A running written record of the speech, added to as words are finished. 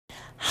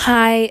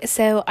Hi,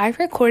 so I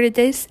recorded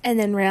this and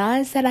then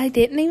realized that I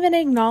didn't even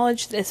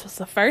acknowledge this was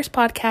the first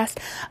podcast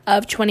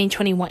of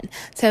 2021.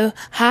 So,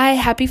 hi,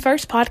 happy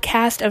first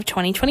podcast of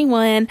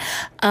 2021.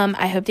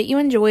 I hope that you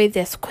enjoyed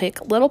this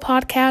quick little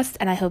podcast,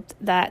 and I hope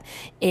that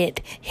it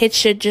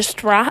hits you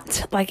just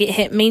right, like it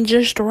hit me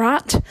just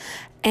right.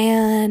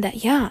 And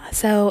yeah,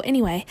 so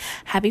anyway,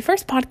 happy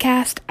first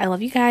podcast. I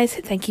love you guys.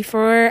 Thank you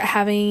for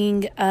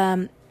having,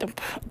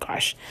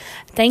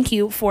 thank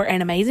you for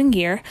an amazing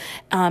year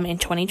in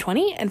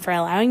 2020 and for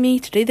allowing me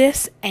to do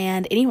this.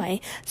 And anyway,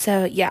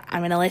 so yeah,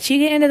 I'm going to let you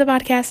get into the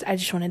podcast. I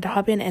just wanted to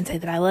hop in and say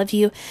that I love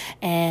you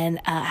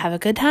and have a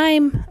good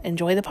time.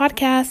 Enjoy the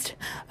podcast.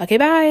 Okay,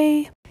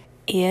 bye.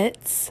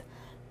 It's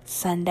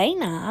Sunday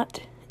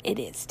night. It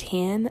is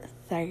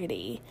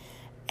 10:30.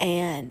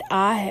 And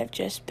I have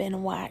just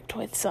been whacked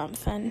with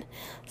something.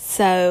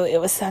 So it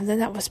was something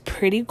that was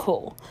pretty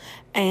cool.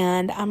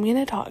 And I'm going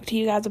to talk to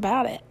you guys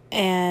about it.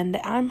 And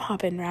I'm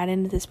hopping right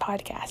into this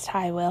podcast.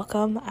 Hi,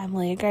 welcome. I'm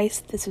Leah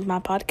Grace. This is my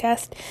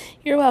podcast.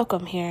 You're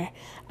welcome here.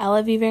 I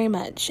love you very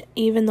much.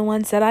 Even the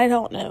ones that I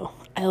don't know.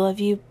 I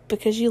love you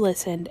because you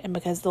listened and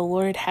because the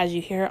Lord has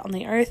you here on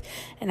the earth.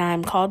 And I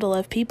am called to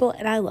love people,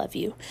 and I love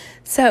you.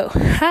 So,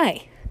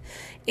 hi.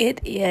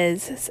 It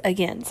is,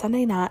 again,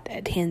 Sunday night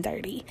at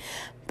 10:30.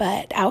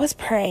 But I was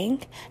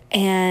praying,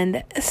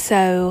 and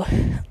so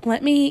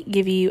let me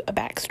give you a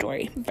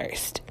backstory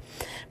first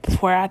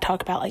before I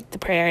talk about like the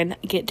prayer and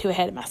get too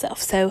ahead of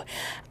myself. So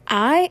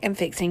I am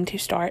fixing to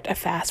start a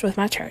fast with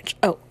my church.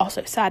 Oh,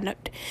 also, side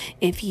note,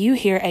 if you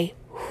hear a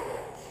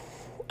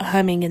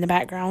humming in the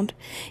background,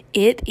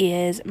 it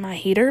is my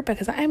heater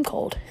because I am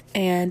cold.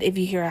 And if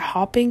you hear a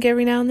hopping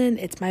every now and then,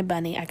 it's my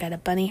bunny. I got a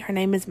bunny. Her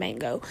name is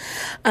Mango.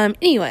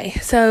 Anyway,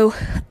 so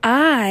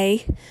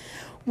I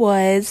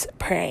was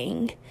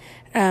praying.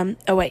 I'm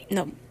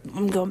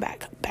going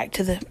back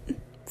to the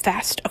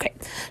fast. Okay,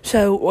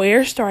 so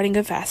we're starting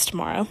a fast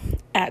tomorrow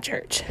at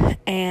church,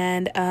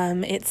 and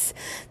it's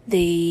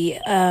the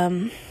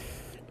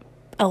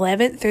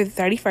 11th through the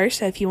 31st.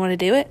 So if you want to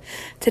do it,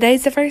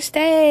 today's the first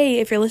day.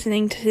 If you're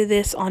listening to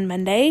this on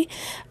Monday,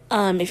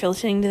 if you're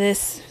listening to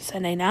this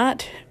Sunday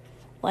night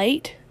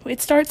late,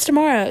 it starts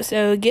tomorrow.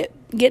 So get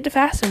to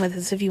fasting with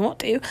us if you want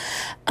to.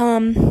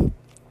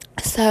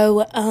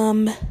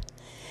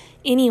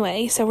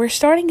 Anyway, so we're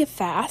starting a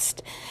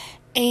fast,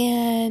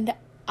 and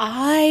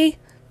I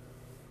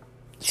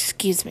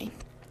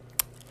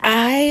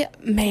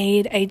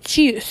made a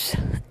juice,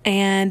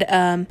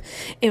 and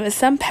it was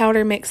some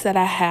powder mix that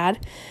I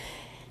had,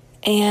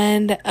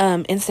 and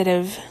instead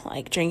of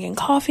like drinking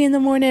coffee in the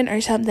morning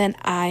or something,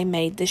 I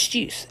made this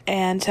juice.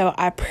 And so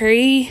I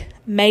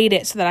pre-made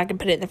it so that I could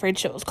put it in the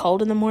fridge so it was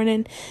cold in the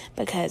morning,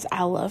 because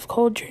I love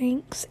cold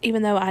drinks,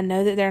 even though I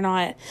know that they're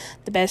not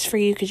the best for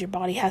you because your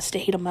body has to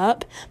heat them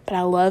up, but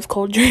I love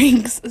cold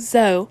drinks.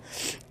 So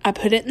I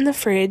put it in the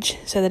fridge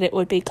so that it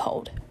would be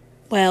cold.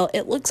 Well,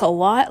 it looks a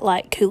lot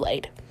like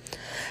Kool-Aid.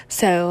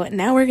 So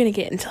now we're going to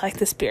get into like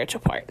the spiritual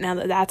part now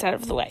that that's out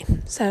of the way.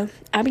 So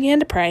I began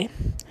to pray,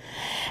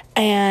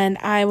 and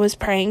I was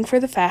praying for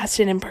the fast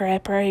and in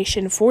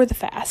preparation for the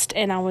fast.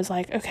 And I was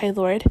like, okay,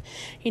 Lord,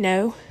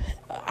 and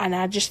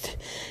I just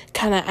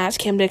kind of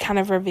asked him to kind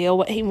of reveal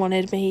what he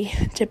wanted me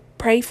to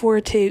pray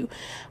for, to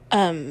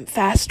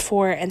fast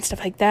for, and stuff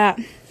like that.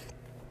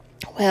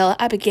 Well,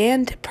 I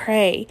began to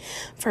pray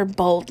for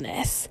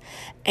boldness,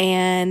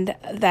 and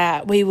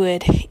that we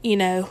would,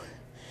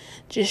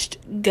 just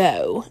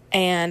go.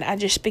 And I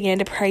just began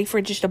to pray for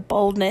just a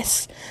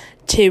boldness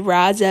to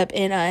rise up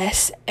in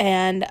us.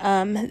 And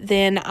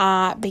then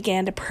I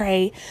began to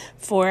pray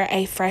for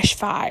a fresh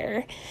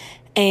fire.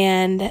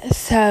 And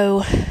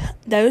so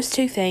those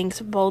two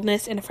things,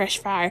 boldness and a fresh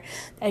fire,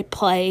 they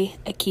play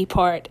a key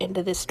part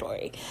into this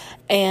story.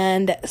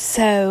 And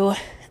so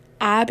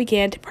I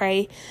began to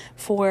pray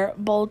for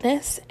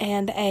boldness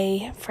and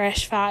a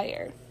fresh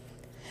fire.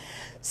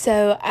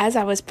 So as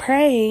I was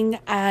praying,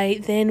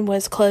 I then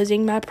was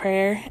closing my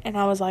prayer, and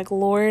I was like,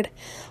 Lord,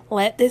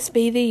 let this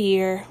be the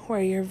year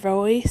where your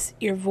voice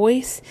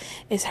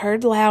is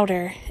heard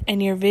louder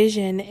and your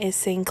vision is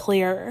seen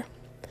clearer.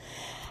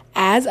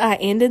 As I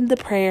ended the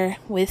prayer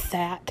with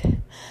that,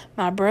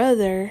 my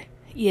brother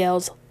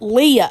yells,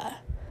 Leah,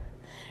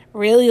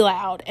 really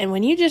loud. And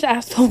when you just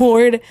ask the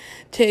Lord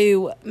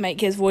to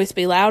make his voice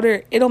be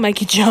louder, it'll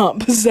make you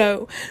jump.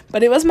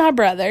 But it was my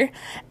brother,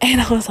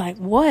 and I was like,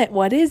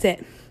 what is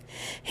it?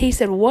 He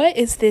said, what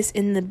is this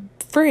in the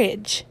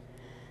fridge?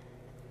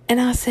 And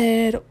I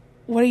said,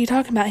 what are you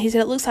talking about? He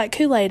said, it looks like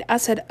Kool-Aid. I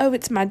said, oh,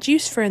 it's my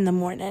juice for in the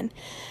morning.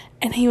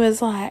 And he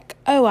was like,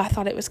 oh, I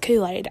thought it was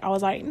Kool-Aid. I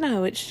was like,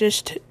 no, it's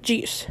just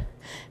juice.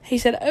 He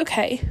said,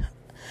 okay.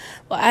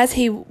 Well, as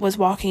he was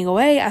walking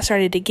away, I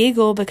started to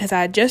giggle because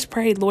I just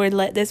prayed, Lord,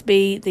 let this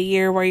be the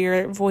year where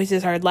your voice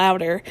is heard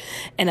louder,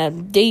 and a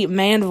deep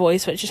man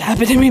voice, which just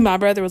happened to me. My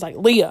brother was like,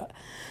 Leah.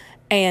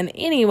 And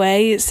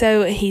anyway,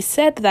 so he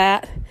said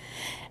that,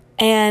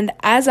 and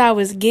as I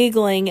was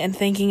giggling and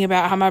thinking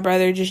about how my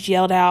brother just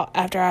yelled out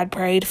after I'd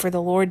prayed for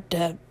the Lord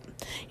to,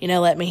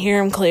 let me hear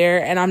him clear,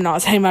 and I'm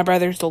not saying my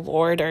brother's the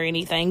Lord or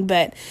anything,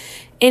 but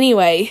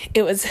Anyway,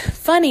 it was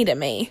funny to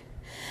me.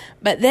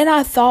 But then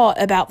I thought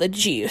about the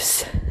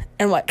juice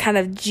and what kind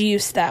of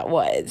juice that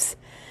was.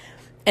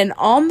 And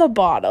on the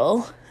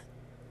bottle,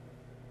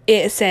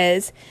 it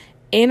says,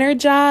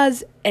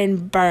 energize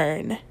and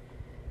burn.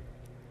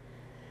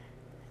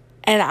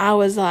 And I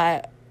was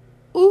like,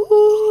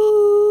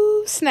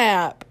 ooh,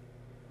 snap.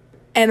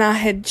 And I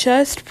had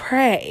just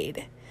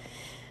prayed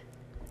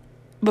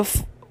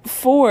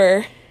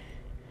for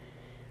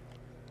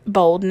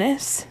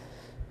boldness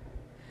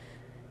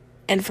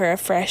and for a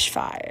fresh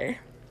fire.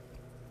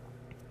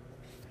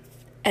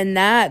 And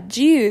that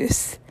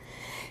juice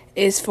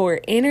is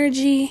for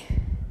energy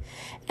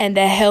and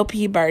to help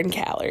you burn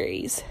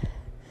calories.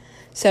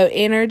 So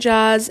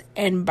energize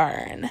and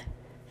burn.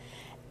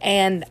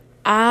 And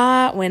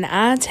when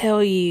I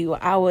tell you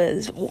I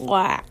was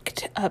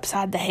whacked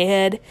upside the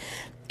head,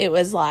 it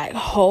was like,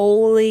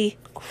 holy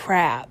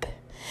crap.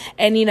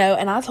 And,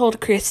 and I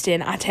told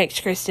Kristen, I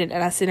texted Kristen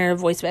and I sent her a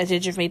voice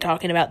message of me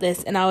talking about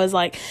this. And I was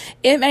like,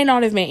 it may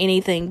not have meant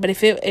anything, but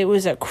if it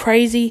was a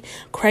crazy,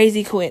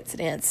 crazy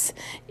coincidence,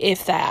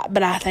 if that.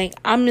 But I think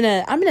I'm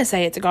gonna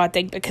say it's a God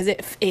thing because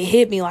it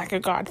hit me like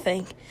a God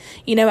thing.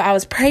 I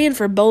was praying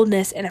for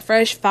boldness and a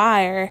fresh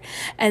fire.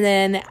 And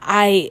then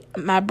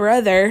my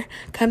brother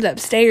comes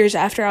upstairs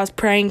after I was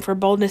praying for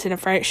boldness and a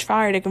fresh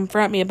fire to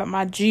confront me about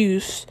my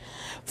juice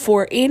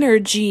for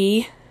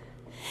energy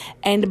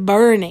and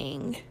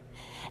burning.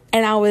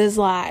 And I was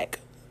like,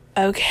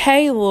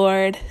 okay,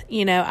 Lord,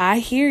 I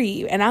hear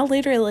you. And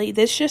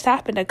this just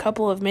happened a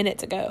couple of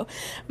minutes ago,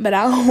 but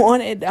I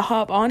wanted to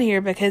hop on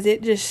here because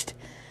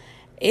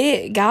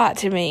it got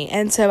to me.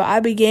 And so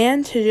I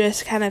began to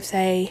just kind of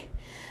say,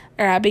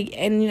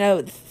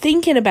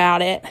 thinking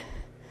about it,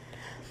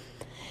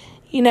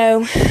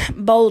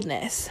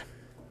 boldness.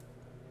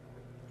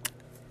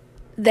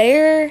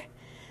 The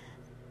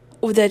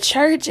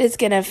church is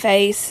going to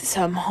face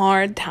some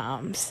hard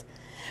times,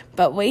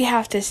 but we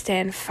have to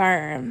stand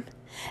firm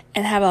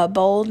and have a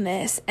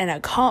boldness and a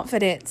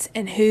confidence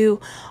in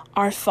who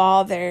our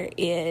Father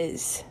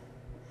is.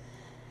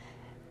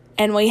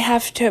 And we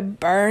have to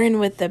burn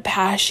with the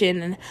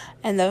passion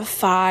and the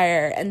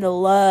fire and the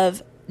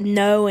love,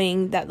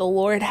 knowing that the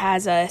Lord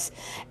has us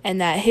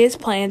and that His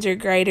plans are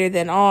greater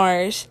than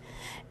ours.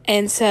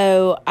 And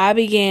so I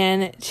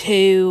began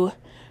to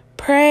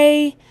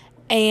pray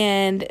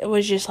and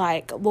was just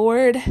like,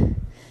 Lord,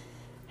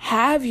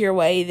 have your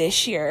way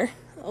this year.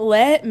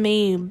 Let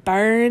me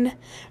burn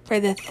for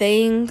the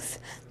things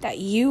that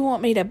you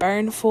want me to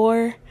burn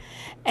for.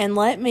 And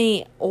let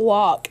me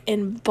walk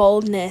in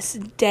boldness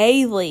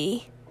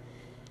daily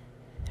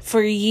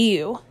for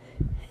you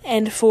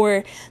and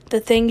for the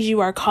things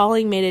you are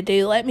calling me to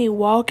do. Let me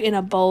walk in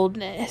a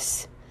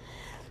boldness.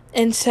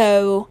 And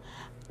so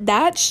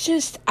I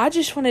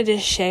just wanted to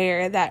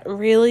share that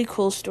really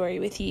cool story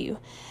with you.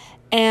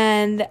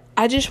 And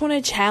I just want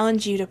to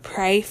challenge you to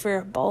pray for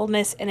a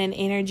boldness and an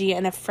energy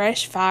and a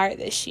fresh fire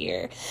this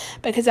year,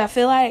 because I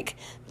feel like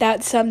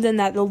that's something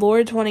that the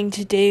Lord's wanting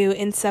to do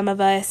in some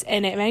of us,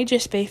 and it may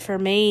just be for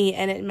me,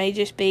 and it may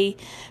just be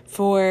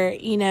for,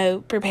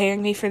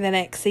 preparing me for the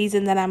next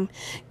season that I'm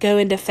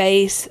going to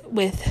face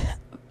with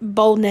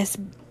boldness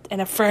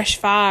and a fresh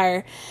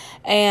fire.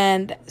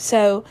 And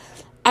so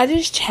I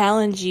just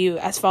challenge you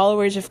as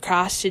followers of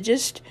Christ to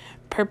just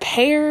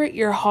prepare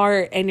your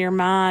heart and your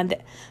mind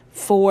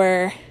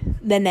for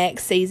the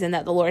next season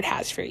that the Lord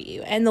has for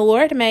you. And the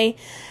Lord may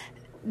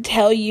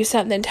tell you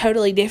something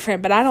totally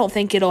different, but I don't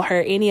think it'll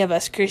hurt any of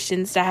us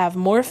Christians to have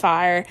more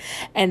fire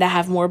and to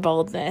have more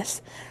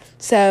boldness.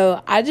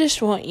 So I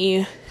just want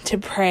you to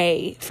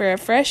pray for a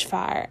fresh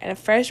fire and a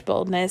fresh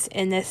boldness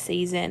in this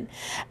season.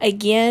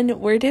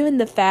 Again, we're doing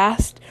the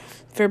fast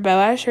for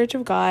Boaz Church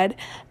of God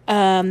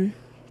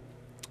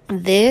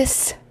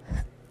this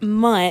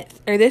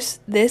month, or this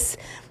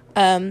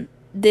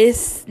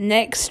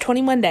next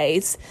 21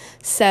 days,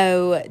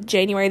 so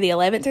January the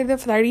 11th through the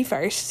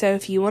 31st. So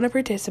if you want to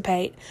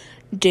participate,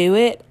 do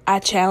it. I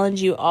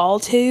challenge you all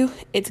to.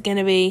 It's going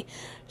to be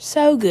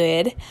so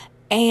good.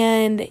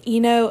 And,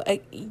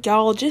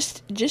 y'all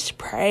just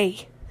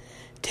pray.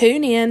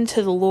 Tune in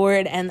to the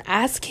Lord and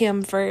ask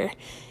Him for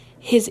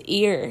His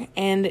ear,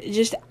 and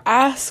just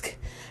ask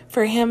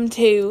for Him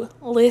to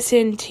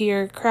listen to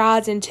your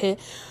cries and to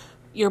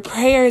your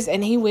prayers,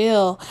 and He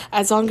will,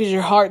 as long as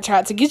your heart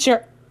tries to get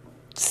your...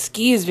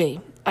 Excuse me.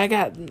 I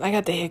got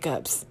the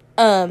hiccups.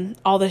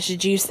 All this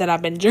juice that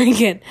I've been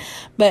drinking.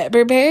 But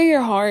prepare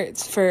your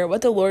hearts for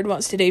what the Lord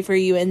wants to do for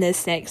you in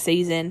this next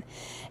season.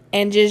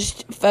 And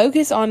just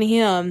focus on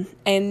Him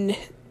and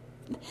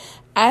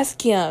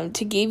ask Him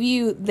to give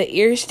you the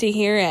ears to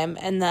hear Him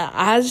and the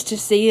eyes to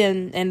see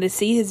Him and to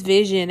see His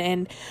vision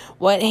and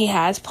what He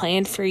has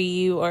planned for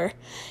you, or,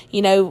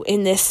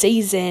 in this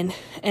season.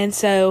 And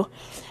so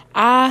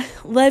I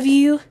love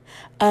you.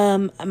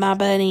 My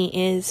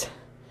bunny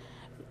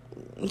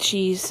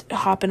she's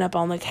hopping up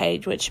on the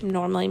cage, which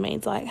normally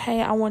means like,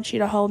 hey, I want you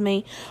to hold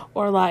me,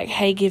 or like,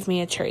 hey, give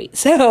me a treat.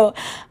 So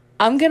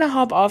I'm going to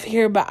hop off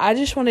here, but I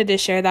just wanted to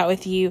share that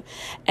with you.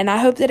 And I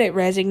hope that it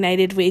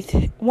resonated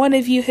with one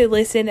of you who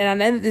listened. And I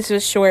know that this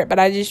was short, but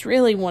I just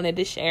really wanted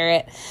to share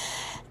it.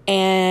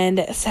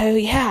 And so,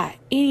 yeah,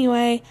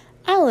 anyway,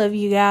 I love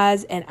you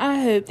guys, and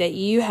I hope that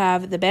you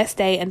have the best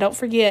day. And don't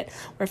forget,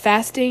 we're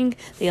fasting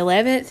the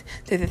 11th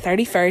through the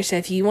 31st. So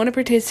if you want to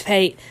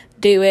participate,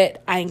 do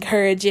it. I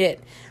encourage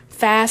it.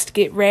 Fast,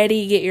 get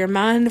ready, get your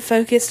mind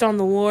focused on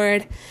the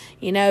Lord.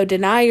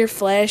 Deny your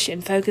flesh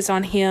and focus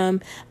on Him.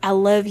 I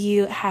love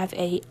you. Have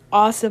a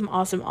awesome,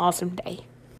 awesome, awesome day.